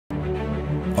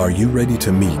Are you ready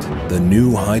to meet the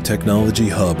new high-technology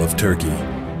hub of Turkey?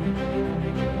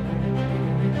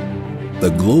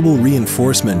 The global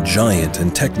reinforcement giant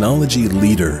and technology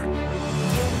leader.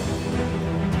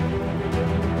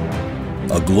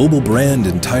 A global brand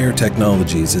in tire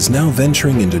technologies is now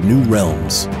venturing into new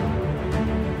realms.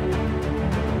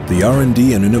 The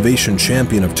R&D and innovation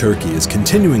champion of Turkey is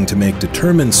continuing to make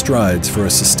determined strides for a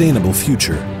sustainable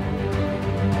future.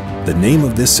 The name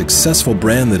of this successful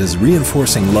brand that is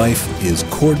reinforcing life is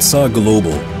Kordsa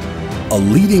Global, a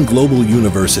leading global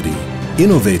university,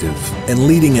 innovative and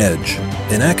leading edge,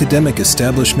 an academic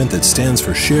establishment that stands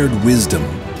for shared wisdom.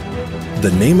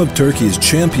 The name of Turkey's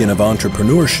champion of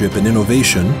entrepreneurship and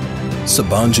innovation,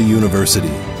 Sabancı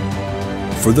University.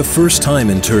 For the first time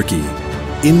in Turkey,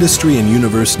 industry and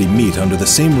university meet under the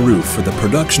same roof for the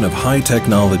production of high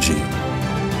technology.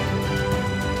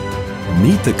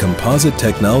 Meet the Composite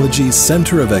Technologies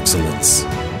Center of Excellence.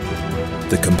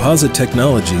 The Composite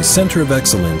Technologies Center of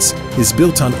Excellence is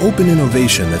built on open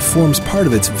innovation that forms part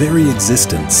of its very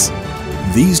existence.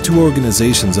 These two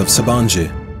organizations of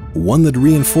Sabancı, one that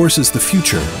reinforces the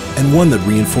future and one that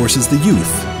reinforces the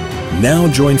youth, now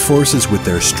join forces with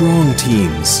their strong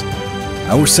teams.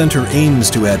 Our center aims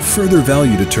to add further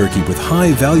value to Turkey with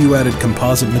high value-added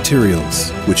composite materials,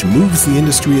 which moves the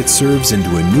industry it serves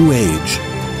into a new age.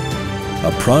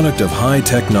 A product of high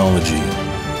technology,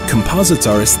 composites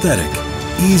are aesthetic,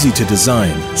 easy to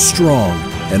design, strong,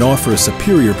 and offer a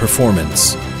superior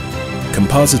performance.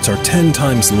 Composites are 10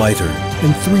 times lighter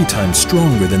and 3 times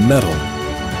stronger than metal.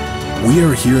 We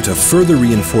are here to further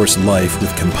reinforce life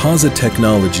with composite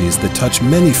technologies that touch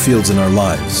many fields in our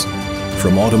lives,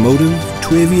 from automotive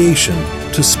to aviation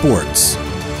to sports.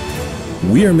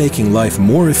 We are making life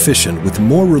more efficient with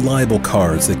more reliable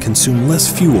cars that consume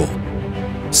less fuel,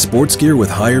 sports gear with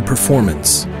higher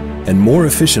performance, and more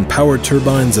efficient power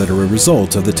turbines that are a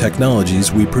result of the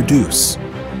technologies we produce.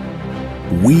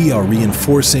 We are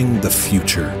reinforcing the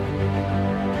future.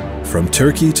 From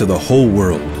Turkey to the whole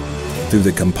world, through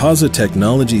the Composite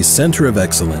Technologies Center of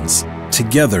Excellence,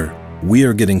 together we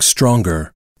are getting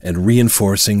stronger and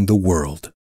reinforcing the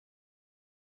world.